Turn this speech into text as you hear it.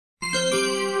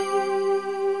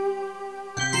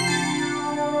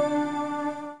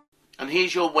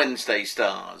here's your Wednesday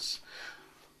stars.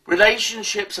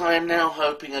 Relationships, I am now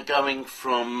hoping, are going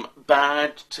from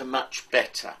bad to much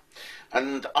better.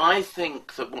 And I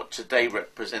think that what today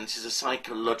represents is a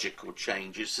psychological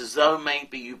change. It's as though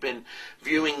maybe you've been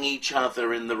viewing each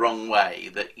other in the wrong way,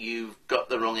 that you've got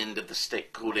the wrong end of the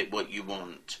stick, call it what you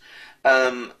want.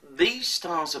 These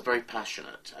stars are very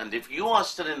passionate, and if you are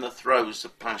still in the throes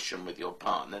of passion with your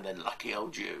partner, then lucky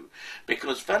old you.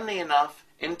 Because funnily enough,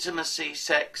 intimacy,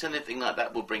 sex, anything like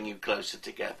that will bring you closer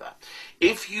together.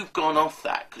 If you've gone off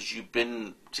that because you've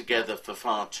been together for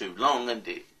far too long and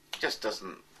it just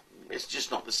doesn't, it's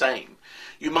just not the same,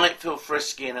 you might feel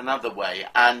frisky in another way,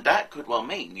 and that could well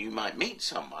mean you might meet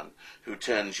someone who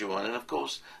turns you on, and of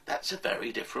course that's a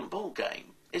very different ball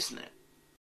game, isn't it?